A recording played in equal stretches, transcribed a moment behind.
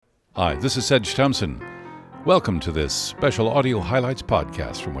Hi, this is Sedge Thompson. Welcome to this special audio highlights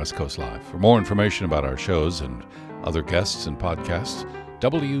podcast from West Coast Live. For more information about our shows and other guests and podcasts,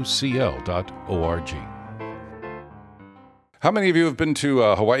 wcl.org. How many of you have been to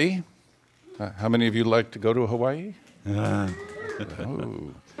Hawaii? How many of you like to go to Hawaii? Oh.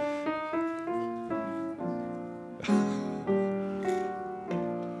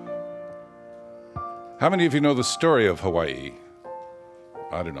 How many of you know the story of Hawaii?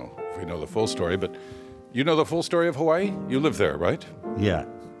 I don't know if we know the full story, but you know the full story of Hawaii? You live there, right? Yeah.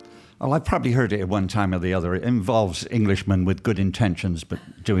 Well, I've probably heard it at one time or the other. It involves Englishmen with good intentions, but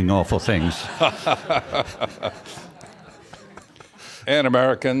doing awful things. And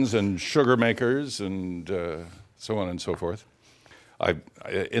Americans and sugar makers and so on and so forth.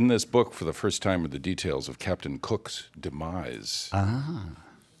 In this book, for the first time, are the details of Captain Cook's demise. Ah.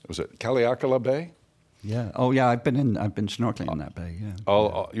 Was it Kaliakala Bay? Yeah. Oh, yeah. I've been snorkeling in that bay.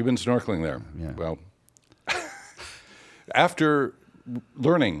 Yeah. You've been snorkeling there. Yeah. Well, after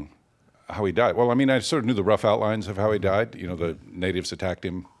learning how he died, well, I mean, I sort of knew the rough outlines of how he died. You know, the natives attacked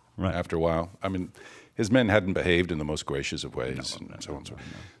him after a while. I mean, his men hadn't behaved in the most gracious of ways, and so on.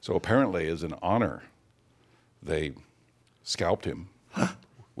 So apparently, as an honor, they scalped him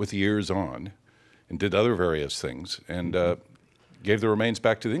with the ears on, and did other various things, and gave the remains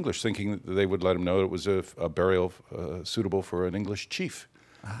back to the English, thinking that they would let him know it was a burial suitable for an English chief.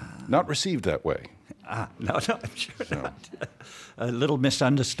 Not received that way. No, I'm sure not. A little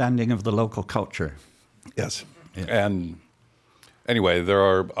misunderstanding of the local culture. Yes. Yeah. And anyway, there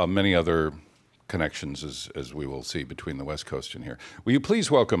are many other connections, as we will see, between the West Coast and here. Will you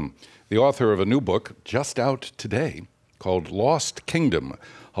please welcome the author of a new book just out today called Lost Kingdom,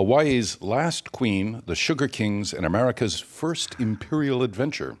 Hawaii's Last Queen, the Sugar Kings, and America's First Imperial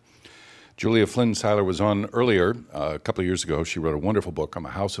Adventure. Julia Flynn Siler was on earlier, a couple of years ago. She wrote a wonderful book on the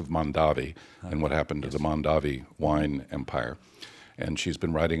House of Mondavi and what happened to the Mondavi wine empire. And she's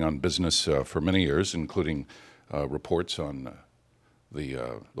been writing on business for many years, including reports on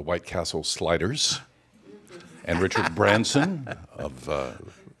the White Castle Sliders and Richard Branson of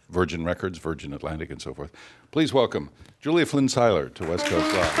Virgin Records, Virgin Atlantic, and so forth. Please welcome Julia Flynn Siler to West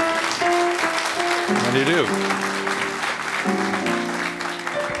Coast Live. How do you do?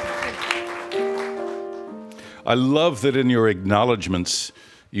 I love that in your acknowledgments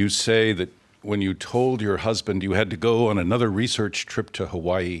you say that when you told your husband you had to go on another research trip to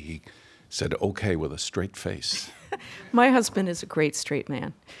Hawaii, he said okay with a straight face. My husband is a great straight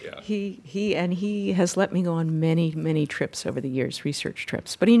man. Yeah. He has let me go on many, many trips over the years, research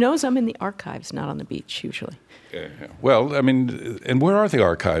trips. But he knows I'm in the archives, not on the beach, usually. Yeah. Well, I mean, and where are the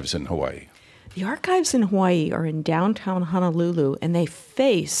archives in Hawaii? The archives in Hawaii are in downtown Honolulu, and they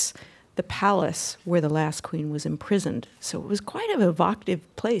face the palace where the last queen was imprisoned. So it was quite an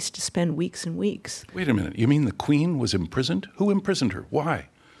evocative place to spend weeks and weeks. Wait a minute. You mean the queen was imprisoned? Who imprisoned her? Why?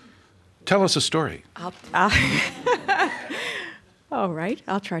 Tell us a story. All right,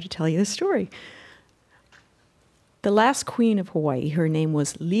 I'll try to tell you the story. The last queen of Hawaii, her name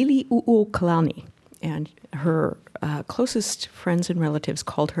was Liliuokalani, and her closest friends and relatives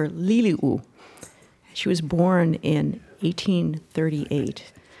called her Liliu. She was born in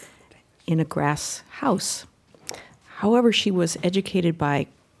 1838 in a grass house. However, she was educated by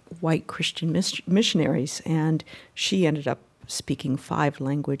white Christian missionaries, and she ended up speaking 5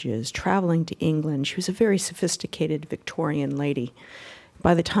 languages, traveling to England. She was a very sophisticated Victorian lady.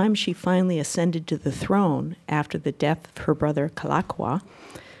 By the time she finally ascended to the throne after the death of her brother Kalakaua,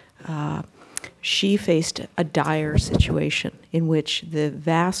 she faced a dire situation in which the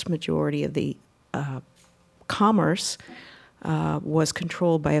vast majority of the commerce was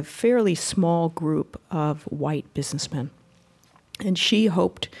controlled by a fairly small group of white businessmen. And she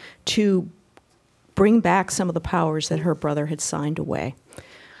hoped to bring back some of the powers that her brother had signed away.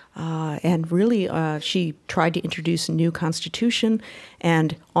 And really, she tried to introduce a new constitution,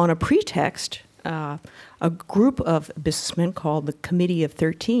 and on a pretext, a group of businessmen called the Committee of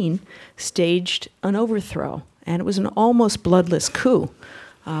 13 staged an overthrow, and it was an almost bloodless coup.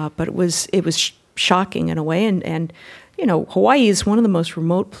 But it was shocking in a way, and you know, Hawaii is one of the most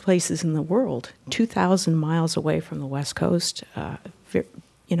remote places in the world, 2,000 miles away from the West Coast,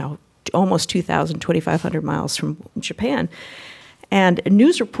 almost 2,500 miles from Japan. And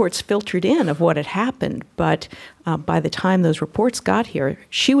news reports filtered in of what had happened, but by the time those reports got here,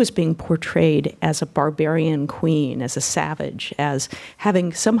 she was being portrayed as a barbarian queen, as a savage, as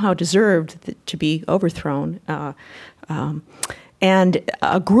having somehow deserved to be overthrown. And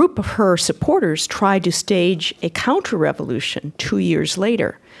a group of her supporters tried to stage a counter-revolution 2 years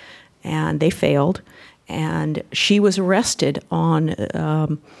later, and they failed. And she was arrested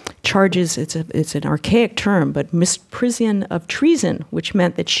on charges, it's an archaic term, but misprision of treason, which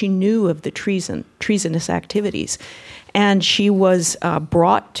meant that she knew of the treasonous activities. And she was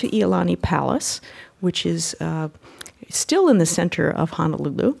brought to Iolani Palace, which is still in the center of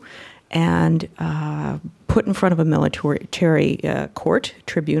Honolulu, and put in front of a military court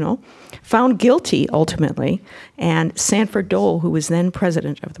tribunal, found guilty ultimately, and Sanford Dole, who was then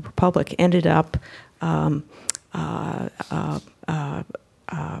president of the Republic, ended up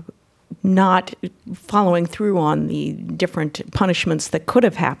not following through on the different punishments that could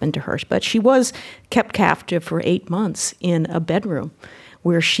have happened to her. But she was kept captive for 8 months in a bedroom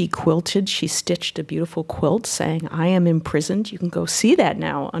where she quilted. She stitched a beautiful quilt saying, "I am imprisoned." You can go see that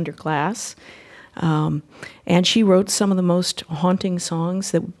now under glass. And she wrote some of the most haunting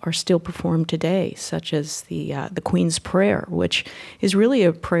songs that are still performed today, such as the Queen's Prayer, which is really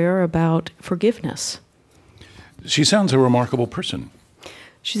a prayer about forgiveness. She sounds a remarkable person.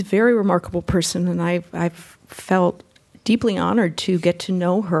 She's a very remarkable person, and I've felt deeply honored to get to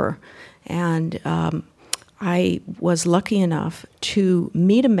know her. And I was lucky enough to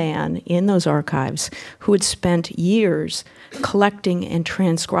meet a man in those archives who had spent years collecting and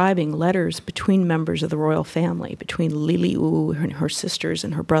transcribing letters between members of the royal family, between Lili'u and her sisters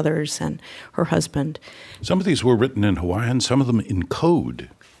and her brothers and her husband. Some of these were written in Hawaiian, some of them in code.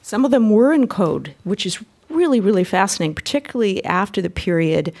 Some of them were in code, which is really, really fascinating, particularly after the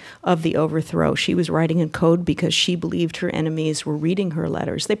period of the overthrow. She was writing in code because she believed her enemies were reading her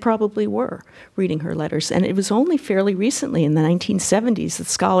letters. They probably were reading her letters. And it was only fairly recently, in the 1970s, that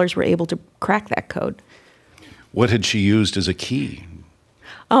scholars were able to crack that code. What had she used as a key?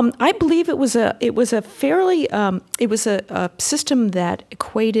 I believe it was a system that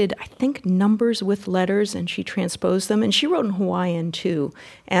equated, I think, numbers with letters, and she transposed them. And she wrote in Hawaiian too.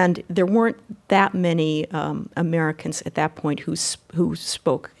 And there weren't that many Americans at that point who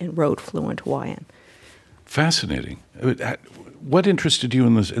spoke and wrote fluent Hawaiian. Fascinating. What interested you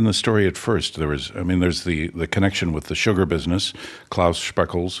in the story at first? There's the connection with the sugar business, Klaus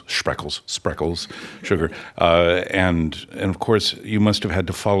Spreckels, sugar, and of course you must have had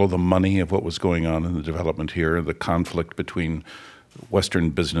to follow the money of what was going on in the development here, the conflict between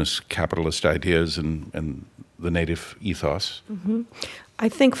Western business capitalist ideas and the native ethos. Mm-hmm. I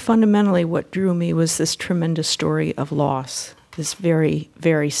think fundamentally what drew me was this tremendous story of loss, this very,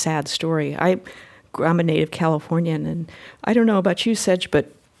 very sad story. I'm a native Californian, and I don't know about you, Sedge,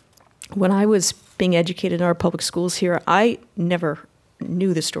 but when I was being educated in our public schools here, I never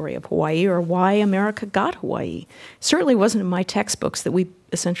knew the story of Hawaii or why America got Hawaii. It certainly wasn't in my textbooks that we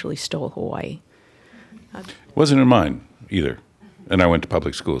essentially stole Hawaii. Wasn't in mine either, and I went to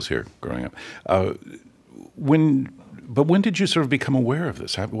public schools here growing up. When did you sort of become aware of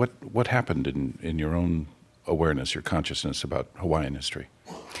this? What happened in your own awareness, your consciousness about Hawaiian history?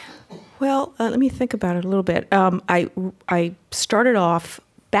 Well, let me think about it a little bit. I started off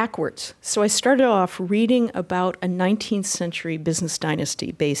backwards. So I started off reading about a 19th century business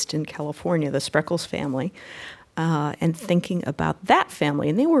dynasty based in California, the Spreckels family, and thinking about that family.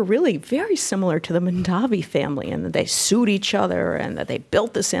 And they were really very similar to the Mondavi family, and that they sued each other, and that they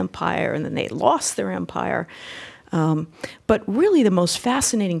built this empire, and then they lost their empire. But really the most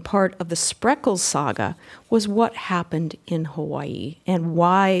fascinating part of the Spreckels saga was what happened in Hawaii and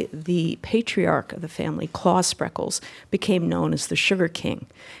why the patriarch of the family, Claus Spreckels, became known as the Sugar King.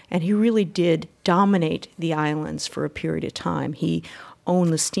 And he really did dominate the islands for a period of time. He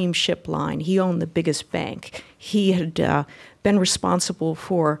owned the steamship line. He owned the biggest bank. He had been responsible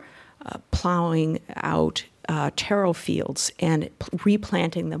for plowing out taro fields and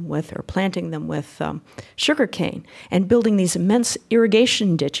planting them with sugar cane and building these immense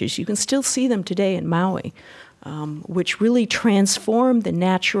irrigation ditches. You can still see them today in Maui, which really transformed the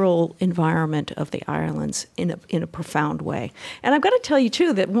natural environment of the islands in a profound way. And I've got to tell you,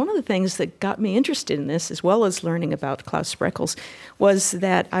 too, that one of the things that got me interested in this, as well as learning about Klaus Spreckels, was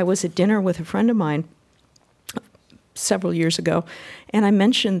that I was at dinner with a friend of mine several years ago, and I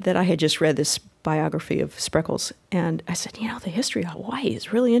mentioned that I had just read this biography of Spreckels, and I said, the history of Hawaii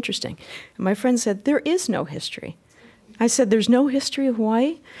is really interesting. And my friend said, there is no history. I said, there's no history of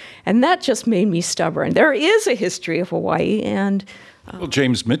Hawaii? And that just made me stubborn. There is a history of Hawaii, and... well,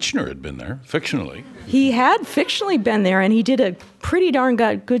 James Michener had been there, fictionally. He had fictionally been there, and he did a pretty darn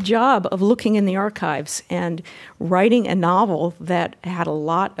good job of looking in the archives and writing a novel that had a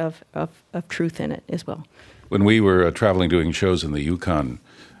lot of truth in it as well. When we were traveling doing shows in the Yukon,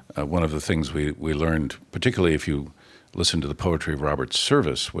 one of the things we learned, particularly if you listened to the poetry of Robert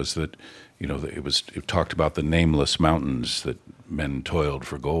Service was that, it talked about the nameless mountains that men toiled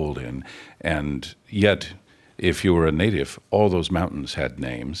for gold in, and yet, if you were a native, all those mountains had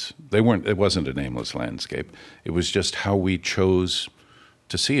names. It wasn't a nameless landscape. It was just how we chose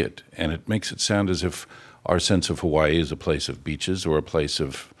to see it. And it makes it sound as if our sense of Hawaii is a place of beaches or a place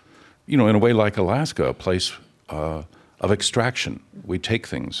of, in a way like Alaska, a place of extraction. We take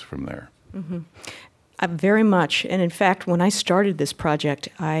things from there. Mm-hmm. Very much. And in fact, when I started this project,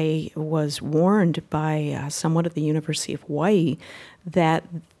 I was warned by someone at the University of Hawaii that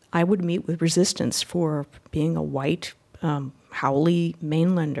I would meet with resistance for being a white haole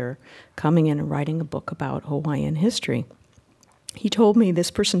mainlander coming in and writing a book about Hawaiian history.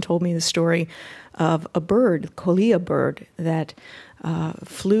 This person told me the story of a bird, Kolea bird, that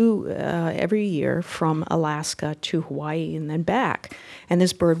flew every year from Alaska to Hawaii and then back. And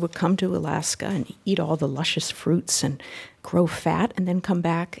this bird would come to Alaska and eat all the luscious fruits and grow fat and then come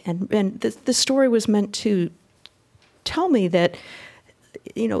back. And the story was meant to tell me that,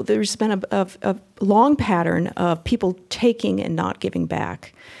 there's been a long pattern of people taking and not giving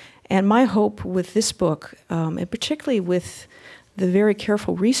back. And my hope with this book, and particularly with the very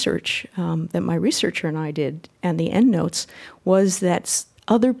careful research that my researcher and I did and the endnotes, was that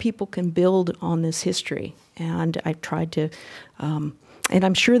other people can build on this history. And I've tried to, and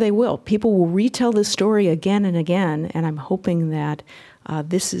I'm sure they will. People will retell this story again and again, and I'm hoping that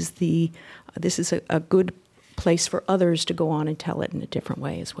this is a good place for others to go on and tell it in a different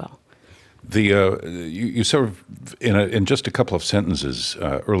way as well. You sort of, in just a couple of sentences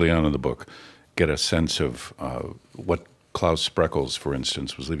early on in the book, get a sense of what Klaus Spreckles, for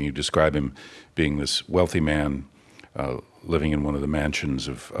instance, was living. You describe him being this wealthy man living in one of the mansions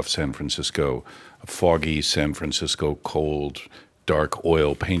of San Francisco, a foggy San Francisco, cold, dark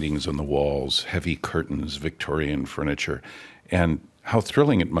oil paintings on the walls, heavy curtains, Victorian furniture, and how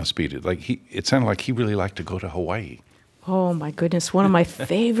thrilling it must be it sounded like he really liked to go to Hawaii. Oh my goodness. One of my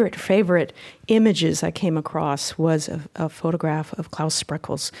favorite images I came across was a photograph of Klaus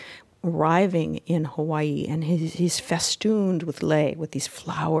Spreckles arriving in Hawaii, and he's festooned with lei, with these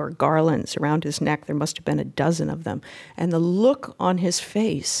flower garlands around his neck. There must have been a dozen of them. And the look on his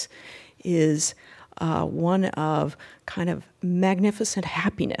face is one of kind of magnificent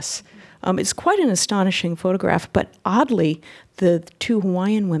happiness. It's quite an astonishing photograph, but oddly, the two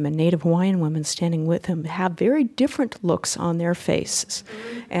native Hawaiian women standing with him have very different looks on their faces.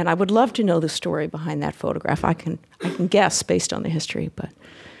 And I would love to know the story behind that photograph. I can guess based on the history, but...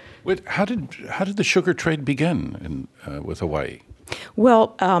 Wait, how did the sugar trade begin with Hawaii?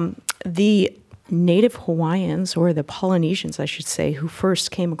 Well, the native Hawaiians, or the Polynesians, I should say, who first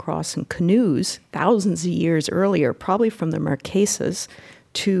came across in canoes thousands of years earlier, probably from the Marquesas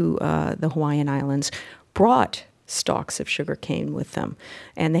to the Hawaiian Islands, brought stalks of sugar cane with them.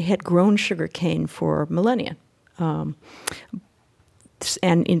 And they had grown sugar cane for millennia.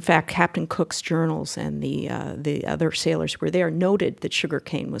 And in fact, Captain Cook's journals and the other sailors who were there noted that sugar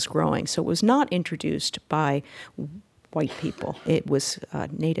cane was growing. So it was not introduced by white people. It was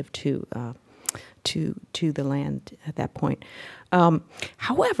native to the land at that point.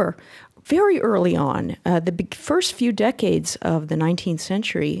 However, very early on, the first few decades of the 19th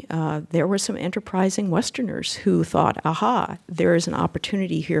century, there were some enterprising Westerners who thought, aha, there is an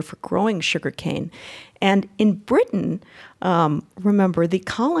opportunity here for growing sugarcane. And in Britain, remember, the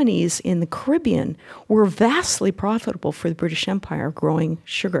colonies in the Caribbean were vastly profitable for the British Empire growing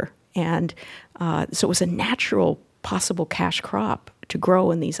sugar. And so it was a natural possible cash crop to grow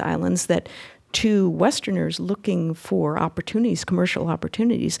in these islands that to Westerners looking for opportunities, commercial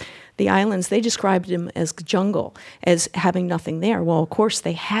opportunities, the islands, they described them as jungle, as having nothing there. Well, of course,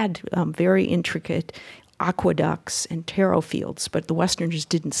 they had very intricate aqueducts and taro fields, but the Westerners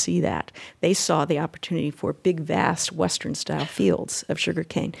didn't see that. They saw the opportunity for big, vast Western-style fields of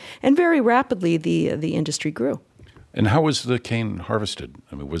sugarcane. And very rapidly, the industry grew. And how was the cane harvested?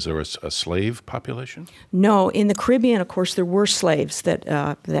 I mean, was there a slave population? No. In the Caribbean, of course, there were slaves that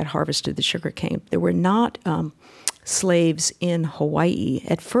harvested the sugar cane. There were not slaves in Hawaii.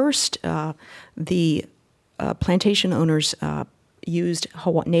 At first, the plantation owners used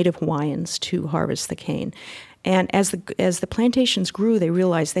native Hawaiians to harvest the cane. And as the plantations grew, they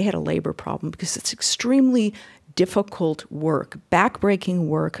realized they had a labor problem because it's extremely difficult work, backbreaking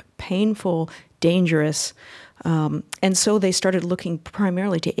work, painful, dangerous. And so they started looking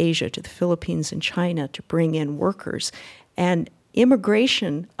primarily to Asia, to the Philippines and China, to bring in workers. And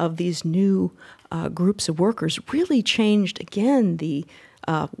immigration of these new groups of workers really changed, again,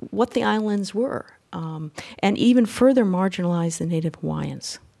 what the islands were, and even further marginalized the native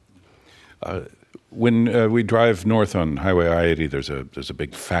Hawaiians. When we drive north on Highway I-80, there's a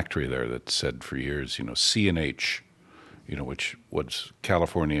big factory there that said for years, C&H, which was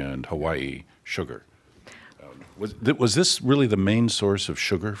California and Hawaii sugar. Was this really the main source of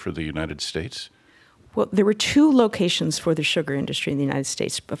sugar for the United States? Well, there were two locations for the sugar industry in the United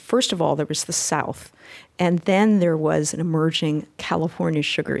States. But first of all, there was the South, and then there was an emerging California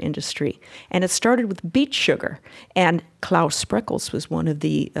sugar industry. And it started with beet sugar. And Klaus Spreckels was one of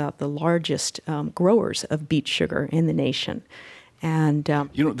the largest growers of beet sugar in the nation. And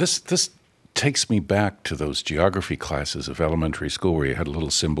this takes me back to those geography classes of elementary school where you had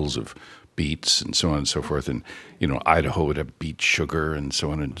little symbols of beets and so on and so forth, and Idaho would have beet sugar and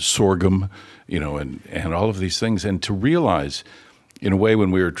so on, and sorghum, and all of these things, and to realize, in a way,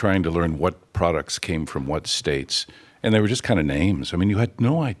 when we were trying to learn what products came from what states, and they were just kind of names. I mean, you had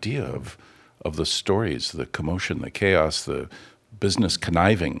no idea of the stories, the commotion, the chaos, the business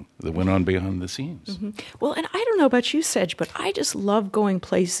conniving that went on behind the scenes. Mm-hmm. Well, and I don't know about you, Sedge, but I just love going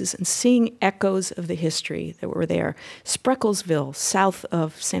places and seeing echoes of the history that were there. Spreckelsville, south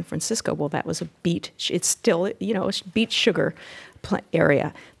of San Francisco, well, that was a beet. It's still, a beet sugar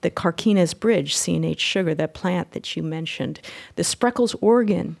area. The Carquinez Bridge, C&H Sugar, that plant that you mentioned. The Spreckels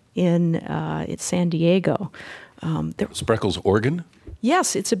organ in San Diego. Spreckels organ?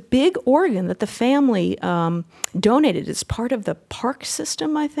 Yes, it's a big organ that the family donated. It's part of the park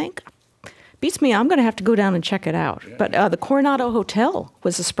system, I think. Beats me. I'm going to have to go down and check it out. Yeah. But the Coronado Hotel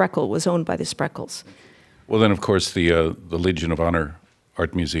was owned by the Spreckels. Well, then, of course, the Legion of Honor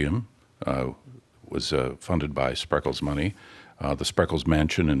Art Museum was funded by Spreckels money. The Spreckels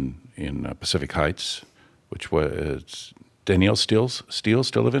Mansion in Pacific Heights, which was Danielle Steele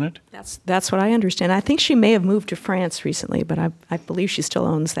still live in it? That's what I understand. I think she may have moved to France recently, but I believe she still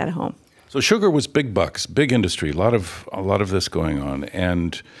owns that home. So sugar was big bucks, big industry, a lot of this going on,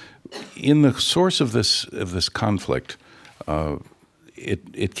 and in the source of this conflict,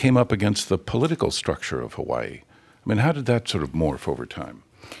 it came up against the political structure of Hawaii. I mean, how did that sort of morph over time?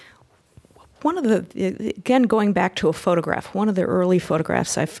 Again, going back to a photograph, one of the early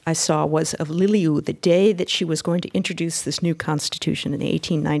photographs I saw was of Liliu, the day that she was going to introduce this new constitution in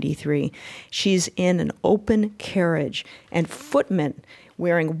 1893. She's in an open carriage, and footmen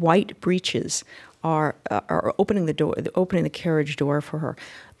wearing white breeches are opening the carriage door for her.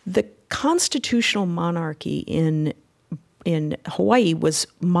 The constitutional monarchy in Hawaii was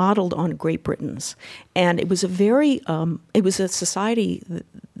modeled on Great Britain's, and it was a society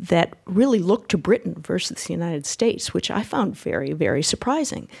that really looked to Britain versus the United States, which I found very, very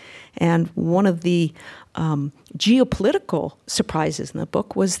surprising. And one of the geopolitical surprises in the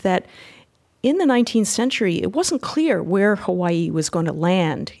book was that in the 19th century, it wasn't clear where Hawaii was going to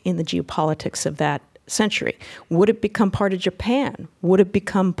land in the geopolitics of that century. Would it become part of Japan? Would it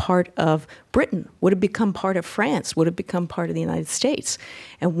become part of Britain? Would it become part of France? Would it become part of the United States?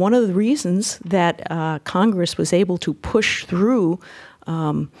 And one of the reasons that Congress was able to push through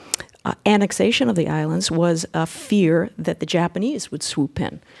annexation of the islands was a fear that the Japanese would swoop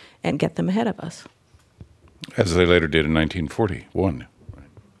in and get them ahead of us. As they later did in 1941. Right?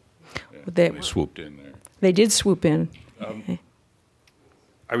 They swooped in there. They did swoop in.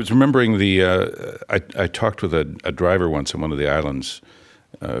 I was remembering I talked with a driver once on one of the islands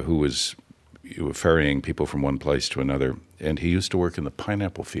who was ferrying people from one place to another, and he used to work in the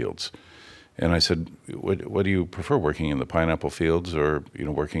pineapple fields. And I said, what do you prefer, working in the pineapple fields or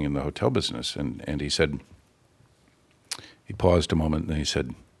working in the hotel business? And he said, he paused a moment and he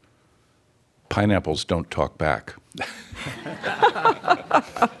said, pineapples don't talk back.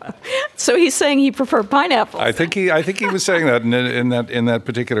 So he's saying he preferred pineapples. I think he was saying that in that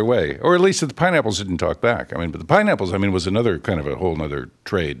particular way, or at least that the pineapples didn't talk back. I mean, but the pineapples, was another kind of a whole other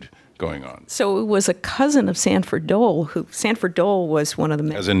trade going on. So it was a cousin of Sanford Dole, Sanford Dole was one of the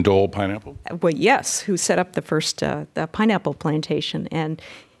men. As in Dole pineapple? Well, yes, who set up the first the pineapple plantation, and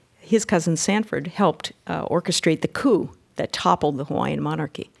his cousin Sanford helped orchestrate the coup that toppled the Hawaiian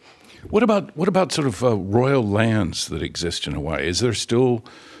monarchy. What about sort of royal lands that exist in Hawaii? Is there still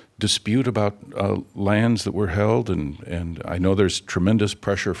dispute about lands that were held? And I know there's tremendous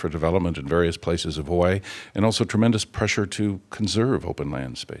pressure for development in various places of Hawaii, and also tremendous pressure to conserve open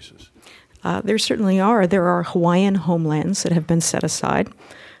land spaces. There certainly are. There are Hawaiian homelands that have been set aside,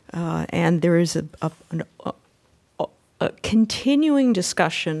 and there is a continuing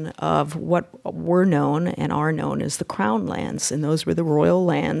discussion of what were known and are known as the Crown lands, and those were the royal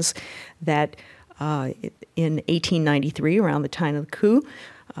lands that in 1893, around the time of the coup,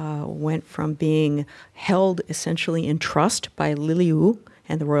 went from being held essentially in trust by Liliu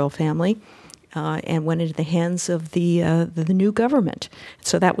and the royal family and went into the hands of the new government.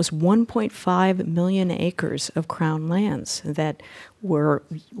 So that was 1.5 million acres of Crown lands that were,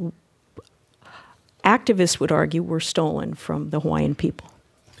 activists would argue, were stolen from the Hawaiian people.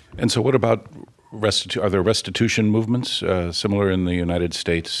 And so what about are there restitution movements similar in the United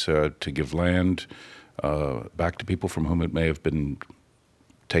States to give land back to people from whom it may have been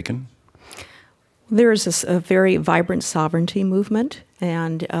taken? There is a very vibrant sovereignty movement,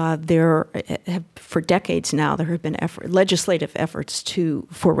 and for decades now there have been legislative efforts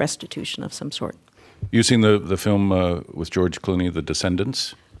for restitution of some sort. You've seen the film with George Clooney, The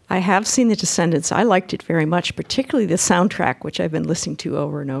Descendants? I have seen The Descendants. I liked it very much, particularly the soundtrack, which I've been listening to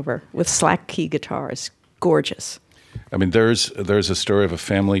over and over, with slack key guitars. Gorgeous. I mean, there's a story of a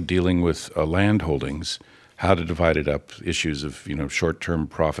family dealing with land holdings, how to divide it up, issues of short-term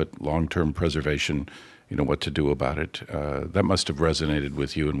profit, long-term preservation, what to do about it. That must have resonated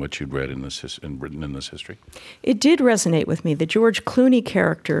with you and what you'd read and written in this history. It did resonate with me. The George Clooney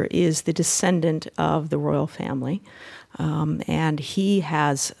character is the descendant of the royal family, and he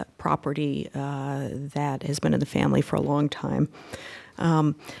has property that has been in the family for a long time.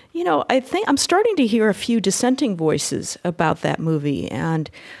 I think I'm starting to hear a few dissenting voices about that movie,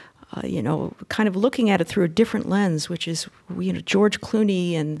 and kind of looking at it through a different lens, which is, George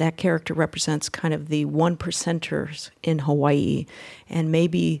Clooney and that character represents kind of the 1%ers in Hawaii, and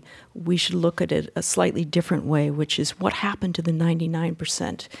maybe we should look at it a slightly different way, which is what happened to the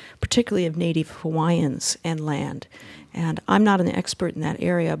 99%, particularly of Native Hawaiians and land. And I'm not an expert in that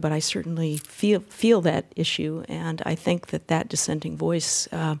area, but I certainly feel that issue, and I think that dissenting voice,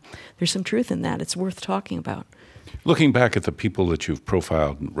 there's some truth in that. It's worth talking about. Looking back at the people that you've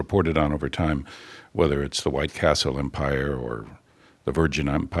profiled and reported on over time, whether it's the White Castle Empire or the Virgin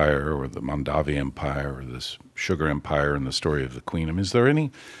Empire or the Mondavi Empire or this Sugar Empire and the story of the Queen, I mean, is there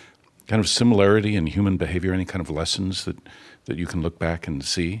any kind of similarity in human behavior, any kind of lessons that you can look back and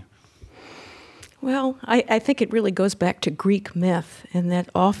see? Well, I think it really goes back to Greek myth, and that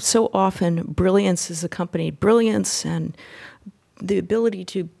so often brilliance is accompanied. Brilliance and the ability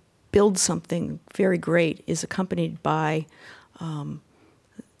to build something very great is accompanied by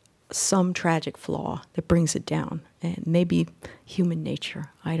some tragic flaw that brings it down. And maybe human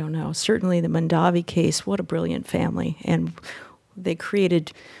nature, I don't know. Certainly the Mondavi case, what a brilliant family. And they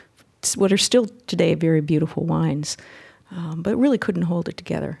created what are still today very beautiful wines, but really couldn't hold it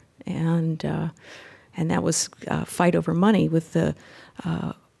together. And that was a fight over money. With the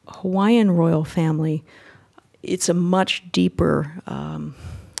Hawaiian royal family, it's a much deeper,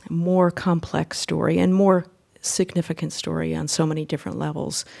 more complex story and more significant story on so many different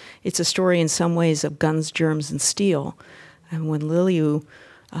levels. It's a story in some ways of guns, germs, and steel. And when Liliu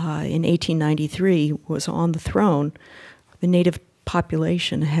in 1893 was on the throne, the native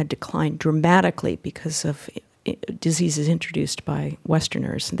population had declined dramatically because of diseases introduced by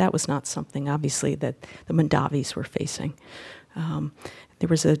Westerners. And that was not something, obviously, that the Mondavis were facing. There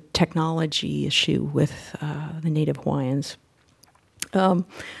was a technology issue with the native Hawaiians.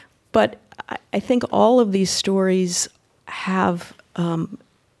 But I think all of these stories have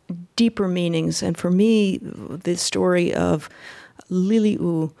deeper meanings. And for me, the story of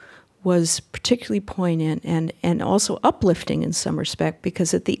Liliu was particularly poignant and also uplifting in some respect,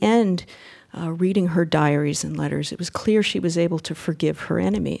 because at the end, reading her diaries and letters, it was clear she was able to forgive her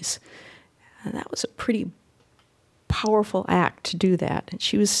enemies. And that was a pretty powerful act to do that. And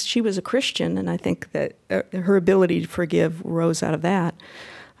she was a Christian, and I think that her ability to forgive rose out of that.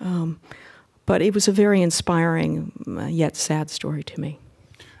 But it was a very inspiring yet sad story to me.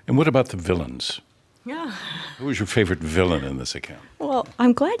 And what about the villains? Yeah. Who was your favorite villain in this account? Well,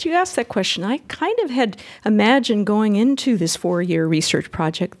 I'm glad you asked that question. I kind of had imagined going into this 4-year research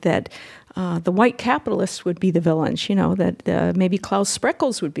project that the white capitalists would be the villains, that maybe Klaus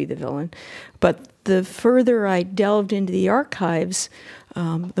Spreckels would be the villain. But the further I delved into the archives,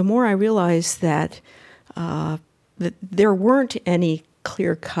 the more I realized that there weren't any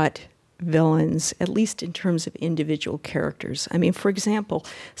clear-cut villains, at least in terms of individual characters. I mean, for example,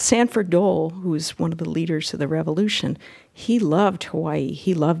 Sanford Dole, who was one of the leaders of the revolution, he loved Hawaii.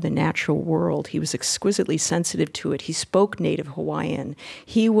 He loved the natural world. He was exquisitely sensitive to it. He spoke Native Hawaiian.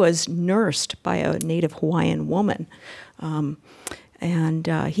 He was nursed by a Native Hawaiian woman. And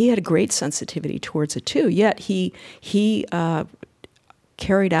he had a great sensitivity towards it, too. Yet he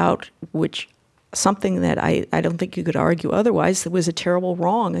carried out, something that I don't think you could argue otherwise, that was a terrible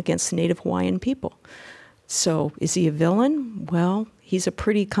wrong against the Native Hawaiian people. So is he a villain? Well, he's a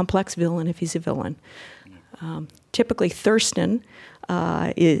pretty complex villain if he's a villain. Typically, Thurston,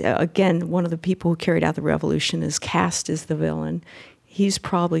 again, one of the people who carried out the revolution, is cast as the villain. He's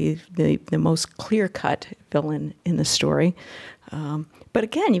probably the most clear-cut villain in the story. But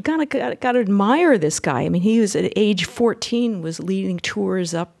again, you've got to admire this guy. I mean, he was at age 14 was leading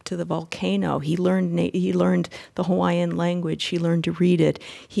tours up to the volcano. He learned the Hawaiian language. He learned to read it.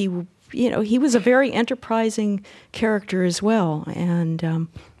 He was a very enterprising character as well. And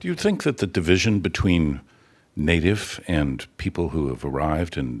do you think that the division between native and people who have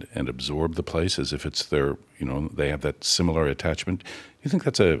arrived and absorbed the place as if it's their, they have that similar attachment, do you think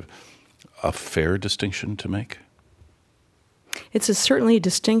that's a fair distinction to make? It's certainly a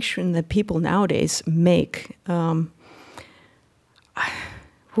distinction that people nowadays make.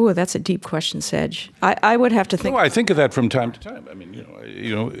 That's a deep question, Sedge. I would have to think. No, I think of that from time to time. I mean,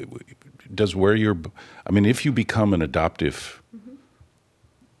 if you become an adoptive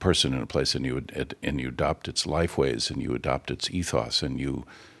person in a place and you adopt its lifeways and you adopt its ethos and you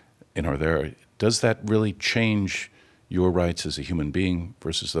are there, does that really change your rights as a human being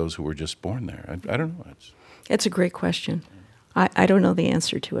versus those who were just born there? I don't know. It's a great question. I don't know the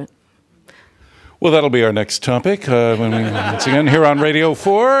answer to it. Well, that'll be our next topic when we once again here on Radio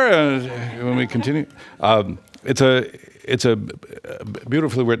 4 when we continue. It's a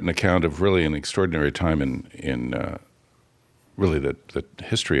beautifully written account of really an extraordinary time in really the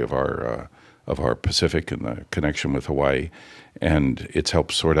history of our Pacific and the connection with Hawaii, and it's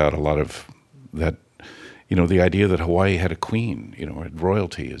helped sort out a lot of that. The idea that Hawaii had a queen,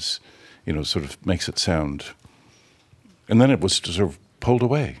 royalty is, sort of makes it sound. And then it was sort of pulled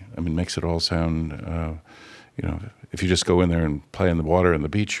away. I mean, makes it all sound, if you just go in there and play in the water and the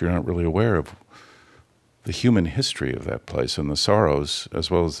beach, you're not really aware of the human history of that place and the sorrows as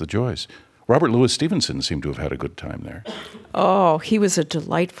well as the joys. Robert Louis Stevenson seemed to have had a good time there. Oh, he was a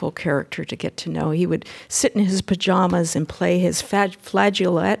delightful character to get to know. He would sit in his pajamas and play his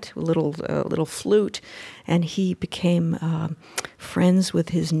flageolet, a little flute, and he became friends with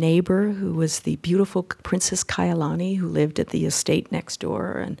his neighbor, who was the beautiful Princess Kailani, who lived at the estate next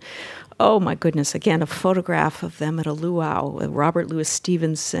door. And oh my goodness, again, a photograph of them at a luau. Robert Louis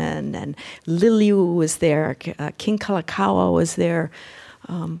Stevenson and Liliu was there. King Kalakaua was there.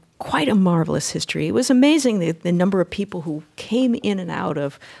 Quite a marvelous history. It was amazing the number of people who came in and out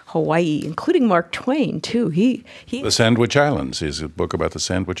of Hawaii, including Mark Twain, too. The Sandwich Islands is a book about the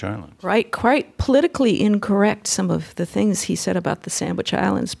Sandwich Islands. Right, quite politically incorrect, some of the things he said about the Sandwich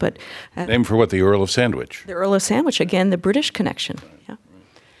Islands. But named for what? The Earl of Sandwich. The Earl of Sandwich, again, the British connection. Yeah.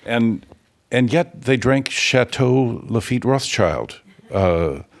 And yet they drank Chateau Lafite Rothschild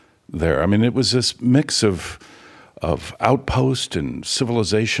there. I mean, it was this mix of outpost and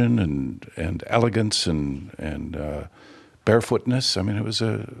civilization and elegance and barefootness. I mean, it was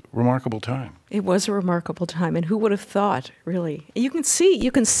a remarkable time. It was a remarkable time, and who would have thought, really? You can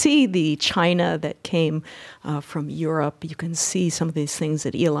see the China that came from Europe. You can see some of these things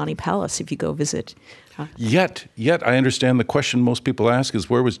at Iolani Palace if you go visit. Yet, I understand the question most people ask is,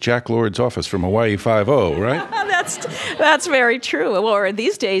 where was Jack Lord's office from Hawaii 5-0, right? That's very true. Or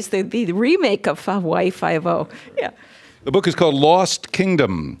these days, the remake of Hawaii 5-0. Yeah. The book is called Lost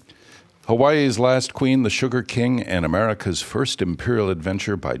Kingdom, Hawaii's Last Queen, the Sugar King, and America's First Imperial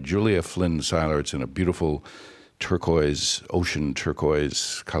Adventure by Julia Flynn Siler. It's in a beautiful turquoise, ocean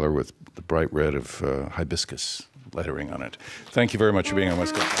turquoise color with the bright red of hibiscus lettering on it. Thank you very much for being on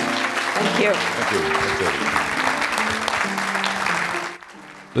West Coast. Thank you. Thank you.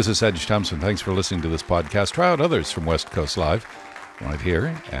 This is Sedge Thompson. Thanks for listening to this podcast. Try out others from West Coast Live right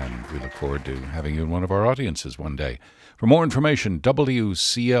here, and we look forward to having you in one of our audiences one day. For more information,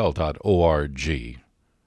 WCL.org.